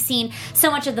far we've seen so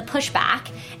much of the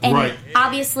pushback. And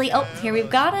obviously, here we've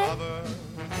got it.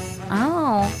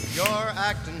 Oh. You're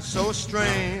acting so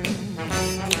strange,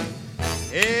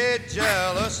 a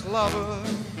jealous lover.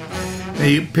 Now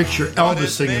you picture Elvis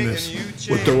singing this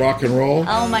with the rock and roll.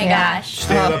 Oh my gosh.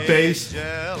 Stand up bass.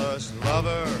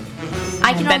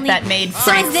 I can bet that made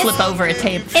Frank flip over a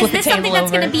tape. Flip is this something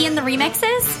that's going to be in the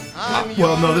remixes?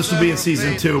 Well, no, this will be in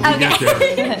season 2 if we get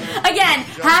there. Again,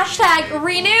 #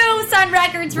 renew Sun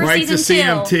Records for right season 2.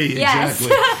 CMT, yes.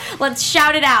 exactly. Let's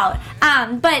shout it out.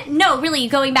 But no, really,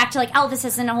 going back to like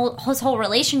Elvis and his whole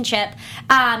relationship,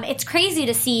 it's crazy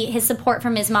to see his support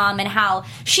from his mom and how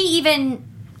she even...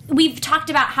 We've talked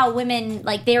about how women,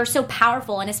 like, they are so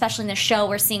powerful, and especially in the show,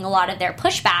 we're seeing a lot of their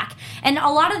pushback. And a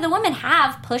lot of the women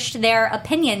have pushed their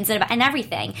opinions and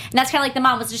everything. And that's kind of like the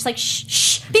mom was just like,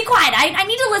 shh, be quiet. I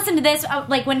need to listen to this,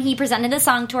 like, when he presented the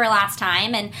song to her last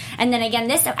time. And then again,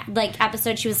 this, like,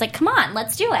 episode, she was like, come on,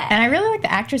 let's do it. And I really like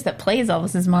the actress that plays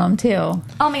Elvis's mom, too.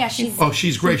 Oh, my gosh.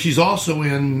 She's great. She's also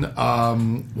in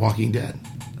Walking Dead.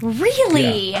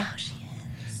 Really? Yeah. Oh, she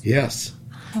is. Yes.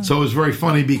 So it was very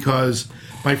funny because...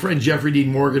 my friend Jeffrey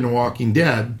Dean Morgan in Walking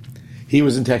Dead, he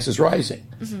was in Texas Rising.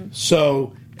 Mm-hmm.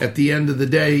 So at the end of the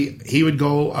day, he would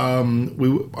go,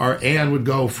 our Ann would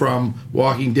go from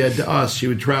Walking Dead to us. She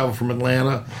would travel from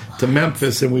Atlanta to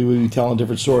Memphis, and we would be telling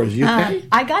different stories. You okay?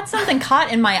 I got something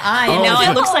caught in my eye.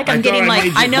 It looks like I'm getting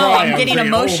I'm getting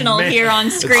emotional here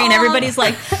on screen. Everybody's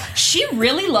like, she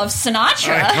really loves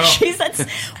Sinatra.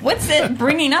 What's it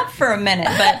bringing up for a minute?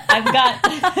 But I've got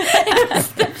it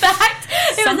was the fact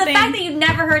that you've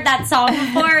never heard that song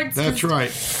before. That's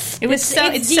right.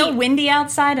 It's so windy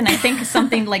outside, and I think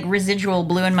something like residual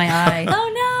blew in my eye.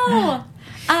 Oh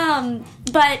no!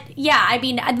 But yeah, I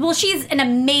mean, well, she's an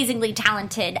amazingly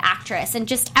talented actress, and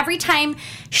just every time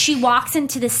she walks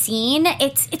into the scene,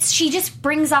 she just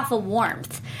brings off a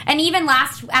warmth. And even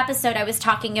last episode, I was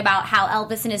talking about how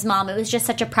Elvis and his mom, it was just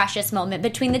such a precious moment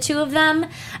between the two of them.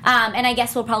 And I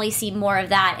guess we'll probably see more of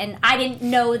that. And I didn't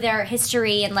know their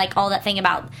history and like all that thing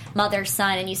about mother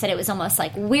son. And you said it was almost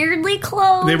like weirdly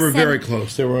close. They were very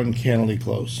close. They were uncannily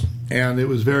close. And it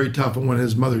was very tough. And when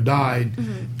his mother died,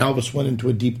 Elvis went into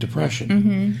a deep depression.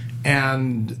 Mm-hmm.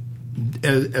 And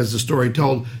as the story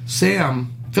told,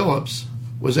 Sam Phillips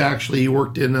was actually, he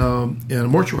worked in a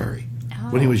mortuary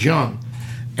when he was young.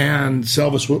 And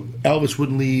Elvis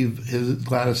wouldn't leave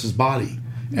Gladys's body.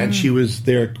 And she was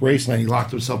there at Graceland. He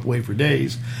locked himself away for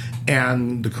days.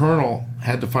 And the Colonel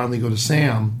had to finally go to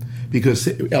Sam because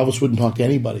Elvis wouldn't talk to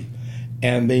anybody.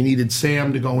 And they needed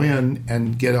Sam to go in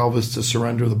and get Elvis to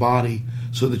surrender the body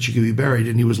so that she could be buried.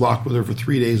 And he was locked with her for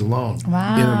 3 days alone.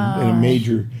 Wow. In a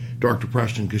major dark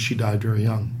depression because she died very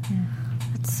young.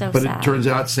 That's so but sad. It turns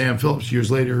out Sam Phillips,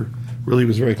 years later, really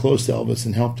was very close to Elvis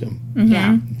and helped him. Mm-hmm.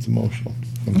 Yeah. It's emotional.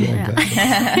 I'm going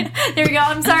back. There we go.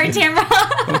 I'm sorry, Tamra.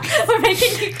 We're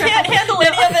making you cry. Can't handle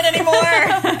any of it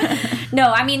anymore.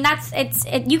 No, I mean,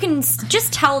 you can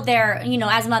just tell they're,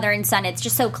 as mother and son, it's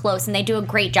just so close, and they do a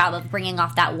great job of bringing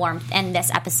off that warmth in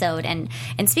this episode. And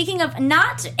speaking of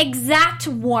not exact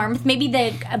warmth, maybe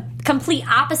the complete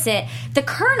opposite, the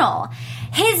Colonel,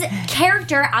 his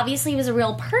character, obviously he was a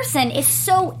real person, is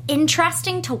so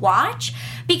interesting to watch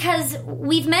because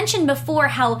we've mentioned before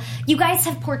how you guys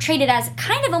have portrayed it as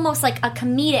kind of almost like a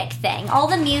comedic thing. All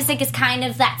the music is kind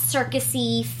of that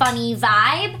circusy, funny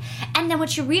vibe, and then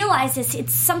what you realize is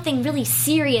it's something really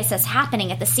serious that's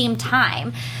happening at the same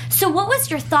time. So what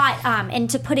was your thought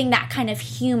into putting that kind of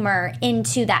humor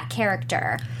into that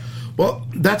character? Well,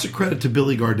 that's a credit to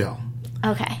Billy Gardell.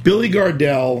 Okay. Billy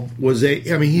Gardell was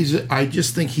I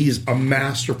just think he's a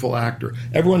masterful actor.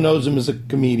 Everyone knows him as a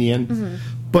comedian,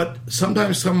 but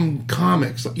sometimes some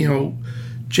comics,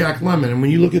 Jack Lemmon, and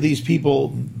when you look at these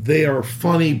people, they are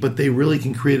funny, but they really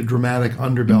can create a dramatic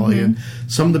underbelly. And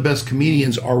some of the best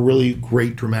comedians are really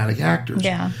great dramatic actors.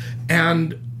 Yeah.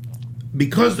 And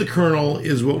because the Colonel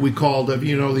is what we called,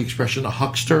 the expression a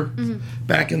huckster.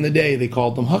 Back in the day, they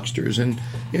called them hucksters, and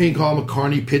you can call them a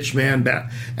carny pitchman,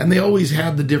 and they always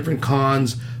had the different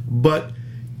cons. But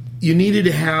you needed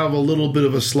to have a little bit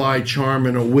of a sly charm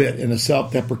and a wit and a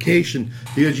self-deprecation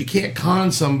because you can't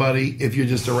con somebody if you're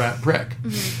just a rat prick.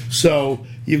 So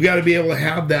you've got to be able to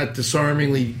have that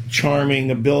disarmingly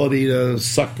charming ability to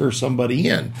sucker somebody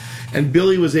in, and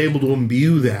Billy was able to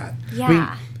imbue that.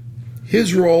 Yeah.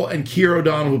 His role and Keir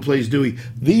O'Donnell, who plays Dewey,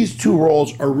 these two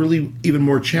roles are really even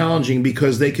more challenging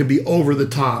because they can be over the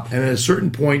top, and at a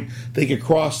certain point, they could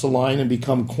cross the line and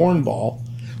become cornball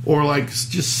or like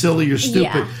just silly or stupid.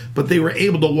 Yeah. But they were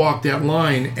able to walk that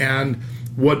line, and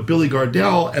what Billy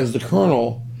Gardell, as the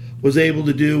Colonel, was able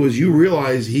to do is you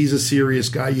realize he's a serious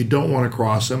guy. You don't want to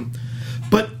cross him.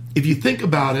 But if you think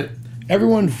about it,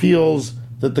 everyone feels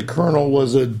that the Colonel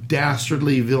was a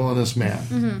dastardly, villainous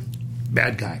man.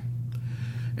 Bad guy.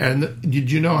 And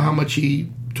did you know how much he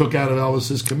took out of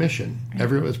Elvis's commission?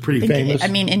 Everyone was pretty famous. I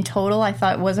mean, in total, I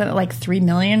thought, wasn't it like $3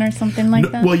 million or something like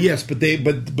that? Well, yes, but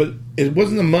it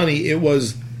wasn't the money. It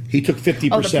was he took 50%.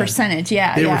 Oh, the percentage,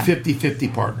 yeah. They were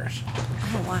 50-50 partners.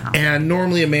 Oh, wow. And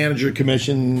normally a manager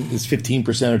commission is 15%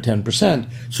 or 10%.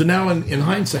 So now in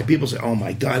hindsight, people say, "Oh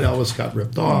my God, Elvis got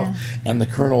ripped off," and the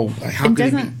Colonel. How And could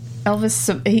he doesn't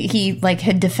Elvis?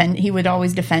 He would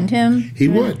always defend him. He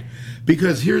would,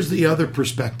 because here's the other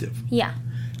perspective. Yeah.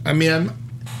 I mean,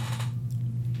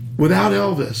 without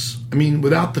Elvis,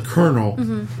 without the Colonel,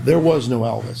 there was no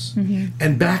Elvis.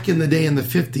 And back in the day, in the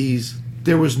 50s,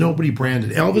 there was nobody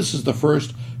branded. Elvis is the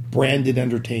first branded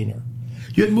entertainer.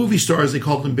 You had movie stars, they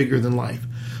called them bigger than life.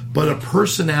 But a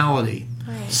personality,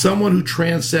 someone who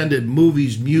transcended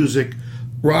movies, music,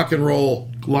 rock and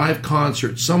roll, live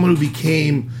concerts, someone who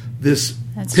became this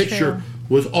picture, true.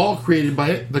 was all created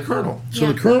by the Colonel.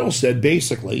 So the Colonel said,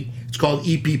 basically, it's called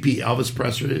EPP, Elvis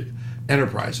Presley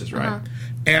Enterprises, right?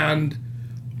 And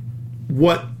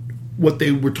what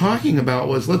they were talking about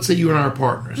was, let's say you and I are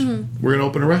partners. We're going to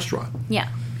open a restaurant. Yeah.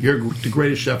 You're the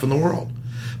greatest chef in the world.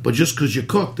 But just because you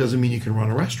cook doesn't mean you can run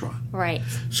a restaurant. Right.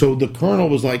 So the Colonel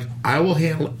was like, I will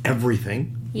handle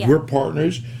everything. Yeah. We're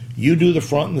partners. You do the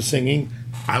front and the singing.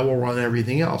 I will run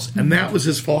everything else. And that was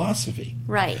his philosophy.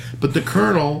 Right. But the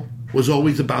Colonel was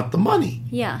always about the money.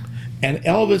 Yeah. And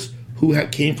Elvis, who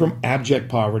came from abject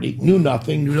poverty, knew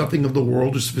nothing of the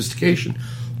world or sophistication,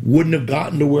 wouldn't have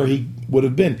gotten to where he would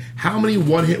have been. How many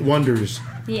one-hit wonders?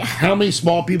 Yeah. How many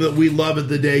small people that we love of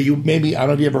the day? I don't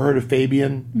know if you ever heard of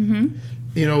Fabian?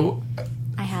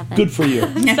 I haven't. Good for you.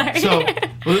 Sorry. So,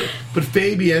 but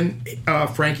Fabian,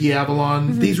 Frankie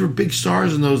Avalon, these were big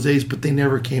stars in those days, but they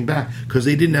never came back because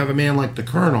they didn't have a man like the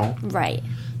Colonel Right.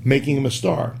 making him a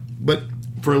star. But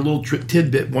for a little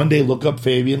tidbit, one day look up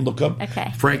Fabian, look up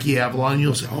Frankie Avalon, and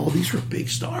you'll say, oh, these were big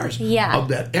stars of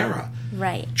that era.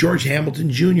 Right. George Hamilton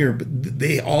Jr., but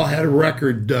they all had a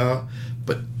record,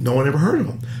 but no one ever heard of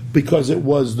him because it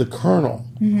was the Colonel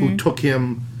who took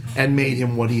him and made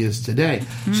him what he is today.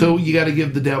 So you got to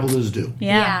give the devil his due.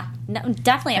 Yeah. No,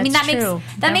 definitely. I mean, That's that true.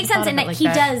 makes sense, and Like he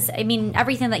that. does. I mean,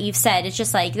 everything that you've said, it's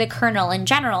just like the Colonel in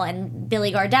general and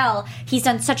Billy Gardell. He's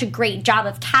done such a great job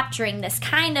of capturing this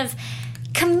kind of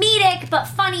comedic but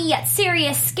funny yet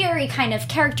serious, scary kind of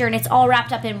character, and it's all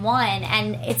wrapped up in one,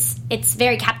 and it's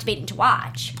very captivating to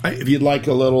watch. If you'd like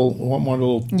one more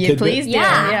little tidbit. Please,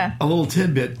 Yeah. A little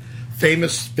tidbit.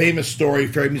 Famous story,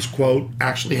 famous quote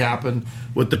actually happened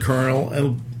with the Colonel.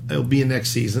 It'll be in next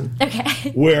season.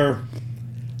 Okay. Where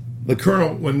the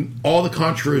Colonel, when all the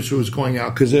controversy was going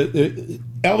out, because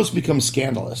Elvis becomes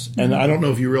scandalous, and I don't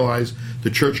know if you realize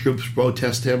the church groups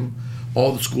protest him,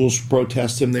 all the schools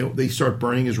protest him. They start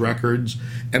burning his records,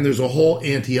 and there's a whole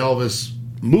anti-Elvis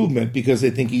movement because they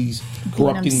think he's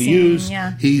corrupting the youth.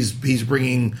 Yeah. He's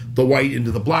bringing the white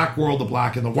into the black world, the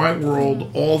black in the white world,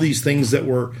 all these things that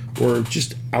were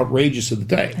just outrageous at the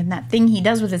day. And that thing he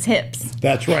does with his hips.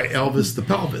 That's right, Elvis the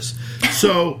pelvis.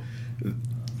 So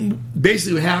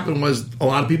basically what happened was a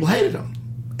lot of people hated him.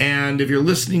 And if you're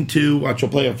listening to, which I'll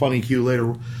play a funny cue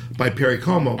later by Perry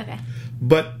Como,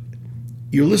 but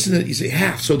you're listening to it, you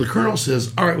say, so the Colonel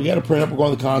says, all right, we got to print up, we're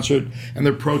going to the concert, and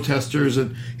they're protesters,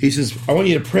 and he says, I want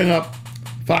you to print up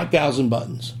 5,000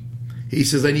 buttons. He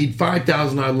says, I need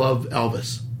 5,000 I love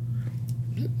Elvis.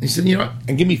 He said,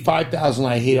 and give me 5,000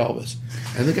 I hate Elvis.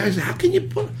 And the guy said, how can you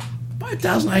put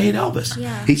 5,000 I hate Elvis?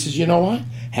 Yeah. He says, you know what?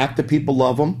 Half the people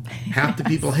love him, half the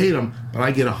people hate him, but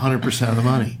I get 100% of the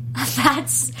money.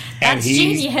 That's And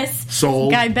he genius.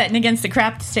 sold. Guy betting against the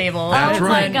craps table. That's Oh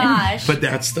right. my gosh. But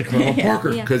that's the Colonel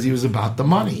Parker because he was about the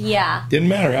money. Yeah. Didn't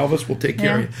matter. Elvis will take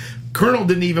care of you. Colonel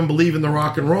didn't even believe in the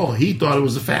rock and roll. He thought it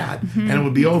was a fad and it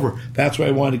would be over. That's why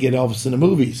I wanted to get Elvis in the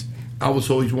movies. Elvis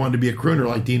always wanted to be a crooner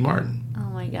like Dean Martin. Oh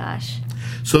my gosh.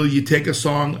 So you take a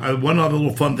song. One other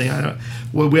little fun thing.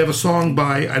 We have a song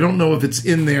by, I don't know if it's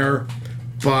in there,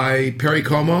 by Perry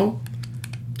Como.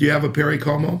 Do you have a Perry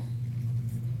Como?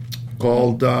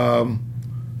 Called I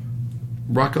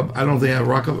don't think they have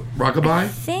Rockabye. I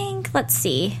think. Let's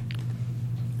see.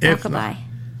 If Rockabye.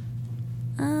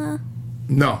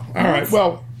 No. All right.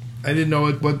 Well, I didn't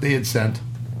know what they had sent.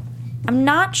 I'm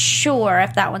not sure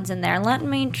if that one's in there. Let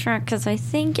me check because I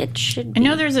think it should be. I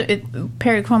know there's a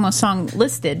Perry Como song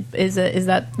listed. Is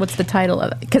that what's the title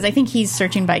of it? Because I think he's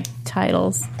searching by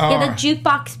titles. Yeah, the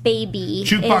Jukebox Baby.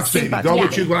 Jukebox Baby. Go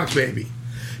with yeah. Jukebox Baby.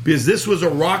 because this was a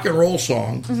rock and roll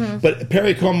song, but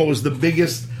Perry Como was the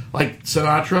biggest, like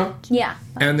Sinatra. Yeah.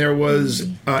 And there was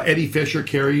Eddie Fisher,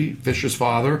 Carrie Fisher's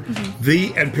father,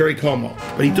 and Perry Como.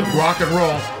 But he took rock and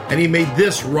roll and he made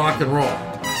this rock and roll.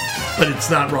 But it's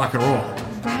not rock and roll.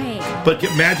 Right. But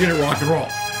imagine it rock and roll.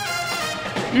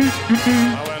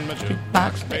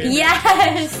 Box baby.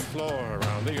 Yes.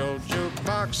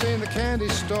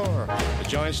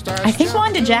 I think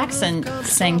Wanda Jackson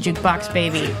sang Jukebox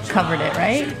Baby, covered it,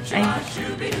 right?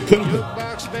 Could have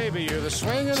been.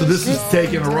 So this is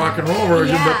taking a rock and roll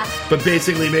version, Yeah. but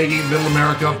basically making Middle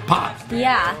America pop.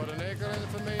 Yeah.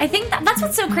 I think that's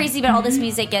what's so crazy about all this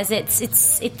music is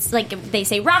it's like they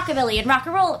say rockabilly and rock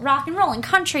and roll and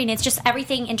country, and it's just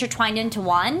everything intertwined into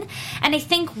one. And I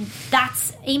think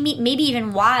that's maybe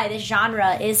even why this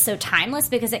genre is so timeless,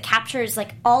 because it captures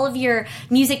like all of your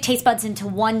music taste buds into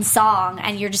one song,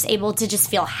 and you're just able to just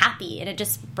feel happy, and it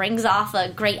just brings off a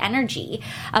great energy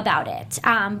about it,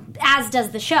 as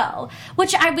does the show.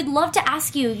 Which I would love to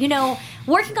ask you,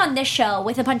 working on this show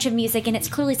with a bunch of music, and it's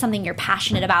clearly something you're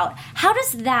passionate about, how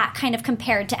does that kind of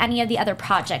compare to any of the other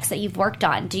projects that you've worked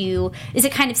on? Is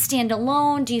it kind of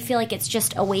standalone? Do you feel like it's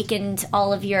just awakened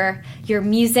all of your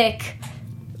music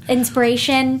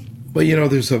inspiration? Well,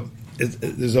 there's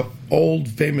a old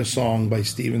famous song by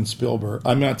Steven Spielberg.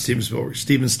 I'm not Steven Spielberg.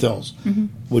 Steven Stills,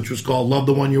 which was called "Love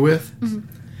the One You're With,"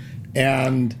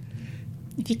 and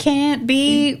if you can't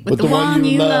be with the one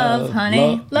you love,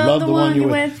 honey, love the one you're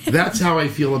with. That's how I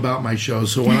feel about my show.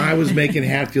 So when I was making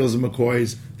Hatfields and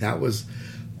McCoys, that was,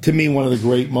 to me, one of the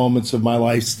great moments of my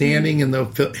life. Standing in the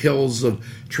hills of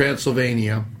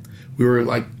Transylvania, we were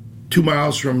like 2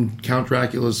 miles from Count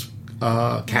Dracula's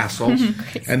castle,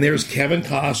 and there's Kevin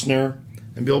Costner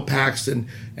and Bill Paxton,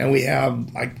 and we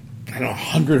have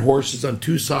 100 horses on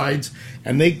two sides,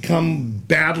 and they come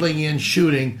battling in,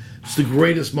 shooting. It's the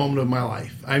greatest moment of my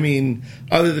life. I mean,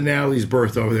 other than Natalie's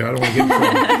birth over there, I don't want to get in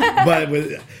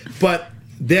trouble. But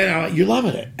then you're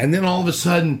loving it, and then all of a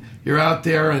sudden you're out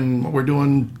there, and we're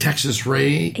doing Texas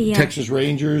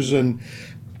Rangers and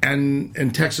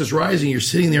Texas Rising. You're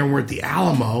sitting there, and we're at the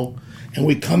Alamo, and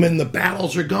we come in. The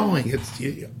battles are going. It's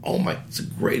the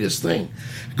greatest thing.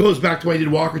 It goes back to when I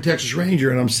did Walker Texas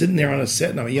Ranger, and I'm sitting there on a set,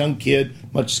 and I'm a young kid,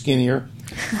 much skinnier,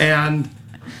 and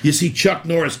you see Chuck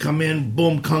Norris come in,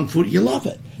 boom, kung fu. You love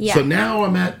it. Yeah. So now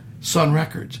I'm at Sun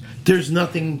Records. There's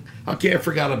nothing. Okay, I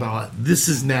forgot about it. This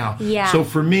is now. Yeah. So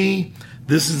for me,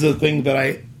 this is the thing that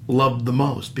I love the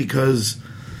most, because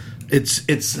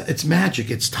it's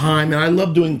magic. It's time, and I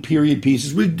love doing period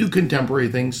pieces. We do contemporary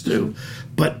things too,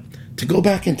 but to go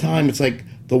back in time, it's like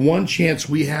the one chance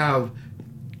we have,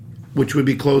 which would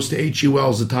be close to H.G.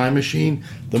 Wells' The Time Machine.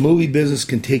 The movie business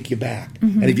can take you back.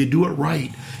 And if you do it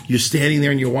right, you're standing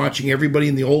there and you're watching everybody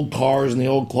in the old cars and the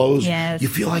old clothes. Yes, you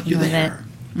feel like you're there.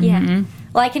 Yeah.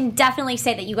 Well, I can definitely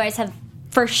say that you guys have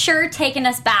for sure taken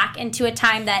us back into a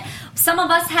time that some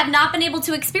of us have not been able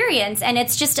to experience, and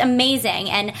it's just amazing.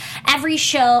 And every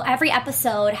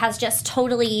episode has just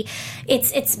totally,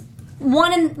 it's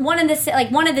one of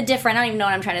the different, I don't even know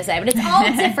what I'm trying to say, but it's all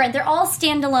different. They're all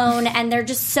standalone, and they're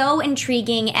just so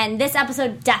intriguing, and this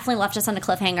episode definitely left us on a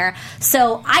cliffhanger.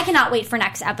 So I cannot wait for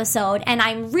next episode, and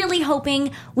I'm really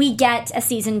hoping we get a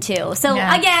season 2. So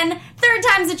again, third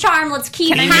time's a charm. Let's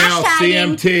keep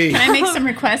hashtagging. CMT. Can I make some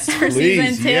requests for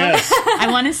season 2? Yes.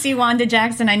 I want to see Wanda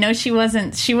Jackson. I know she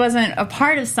wasn't a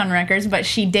part of Sun Records, but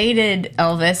she dated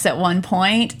Elvis at one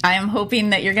point. I am hoping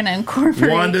that you're going to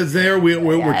incorporate Wanda's there.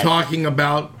 We're talking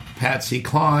about Patsy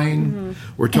Cline.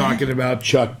 We're talking about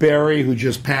Chuck Berry, who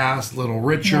just passed, Little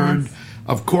Richard. Yes.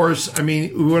 Of course, I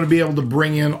mean, we want to be able to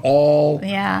bring in all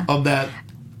of that.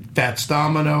 Fats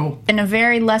Domino. And a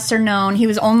very lesser known, he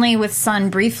was only with Sun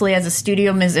briefly as a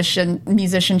studio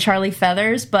musician Charlie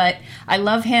Feathers, but I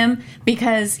love him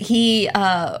because he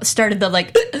started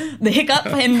the hiccup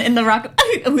in the rock.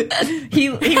 he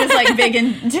was like big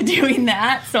into doing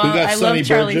that, so I love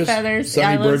Charlie Feathers.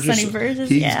 I love Sonny Burgess.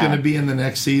 He's going to be in the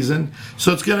next season,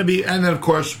 so it's going to be, and then of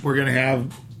course we're going to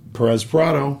have Perez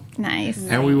Prado. Nice.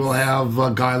 And we will have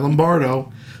Guy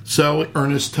Lombardo. So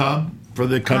Ernest Tubb for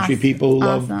the country people who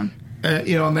love, and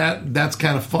that's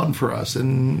kind of fun for us,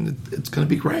 and it's going to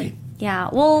be great. Yeah.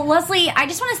 Well, Leslie, I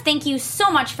just want to thank you so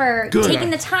much for taking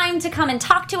the time to come and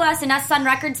talk to us and us Sun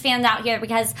Records fans out here,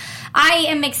 because I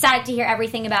am excited to hear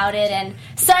everything about it, and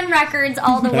Sun Records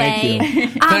all the way.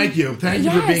 Thank you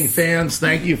for being fans.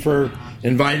 Thank you for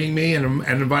inviting me and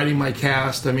inviting my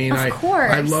cast. I mean, of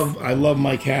course. I love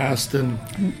my cast, and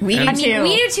we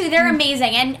do too. They're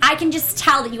amazing, and I can just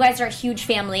tell that you guys are a huge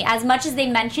family. As much as they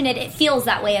mention it, it feels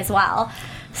that way as well.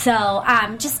 So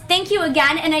just thank you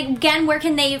again. And again, where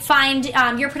can they find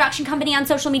your production company on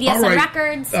social media, Sun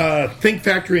Records?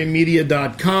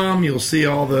 ThinkFactoryMedia.com. You'll see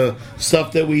all the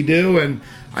stuff that we do. And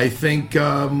I think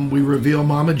we reveal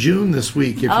Mama June this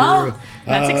week.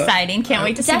 That's exciting. Can't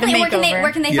wait to see the makeover. Definitely.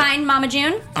 Where can they find Mama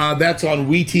June? That's on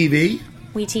WeTV.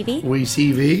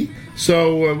 WeTV.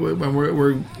 So when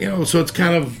we're so it's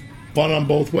kind of fun on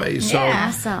both ways. So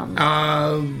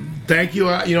awesome. Thank you.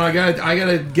 I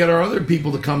gotta get our other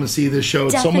people to come and see this show.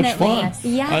 It's so much fun.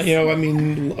 Yes.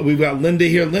 We've got Linda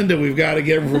here. Linda, we've got to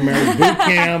get her from Marriage Boot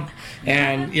Camp,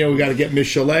 and we got to get Miss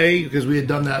Chalet because we had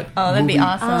done that. Oh, that'd be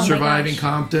awesome! Surviving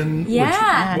Compton, which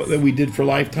that we did for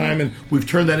Lifetime, and we've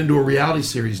turned that into a reality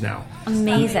series now.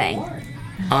 Amazing.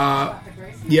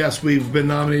 Yes, we've been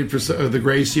nominated for the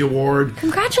Gracie Award.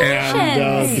 Congratulations!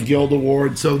 And the Guild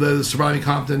Award. So the Surviving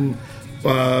Compton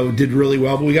did really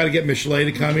well, but we got to get Michelet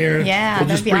to come here. Yeah, we'll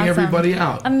just bring everybody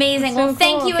out. Amazing. Well,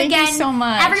 thank you again. Thank you so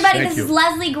much. Everybody, this is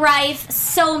Leslie Greif.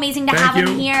 So amazing to have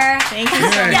him here. Thank you so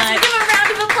much. Yes, give him a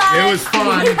round of applause. It was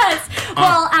fun. Yes.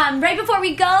 Well, right before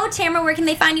we go, Tamara, where can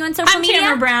they find you on social media? I'm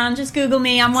Tamara Brown. Just Google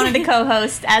me. I'm one of the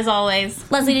co-hosts, as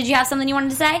always. Leslie, did you have something you wanted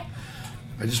to say?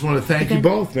 I just want to thank you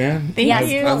both, man. Thank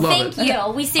you. I love thank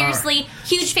you. We seriously,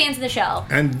 huge fans of the show.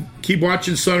 And keep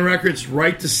watching Sun Records,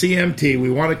 right to CMT.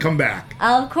 We want to come back.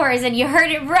 Of course, and you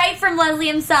heard it right from Leslie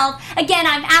himself. Again,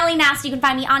 I'm Allie Nasta. You can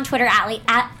find me on Twitter,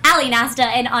 at Allie Nasta,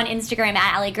 and on Instagram,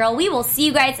 at Allie Girl. We will see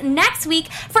you guys next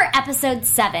week for episode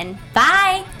 7.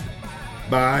 Bye.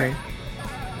 Bye.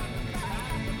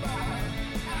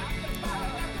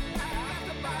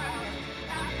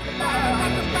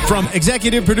 From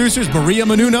executive producers Maria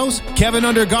Menounos, Kevin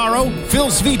Undergaro, Phil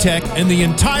Svitek, and the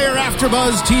entire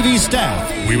AfterBuzz TV staff,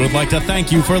 we would like to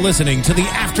thank you for listening to the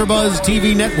AfterBuzz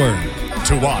TV network.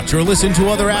 To watch or listen to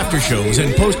other after shows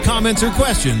and post comments or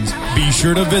questions, be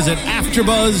sure to visit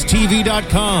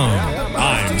AfterBuzzTV.com.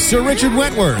 I'm Sir Richard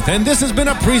Wentworth, and this has been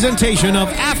a presentation of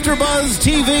AfterBuzz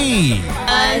TV.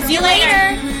 See you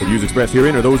later. The views expressed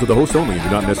herein are those of the host only and do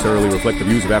not necessarily reflect the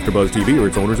views of AfterBuzz TV or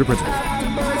its owners or principals.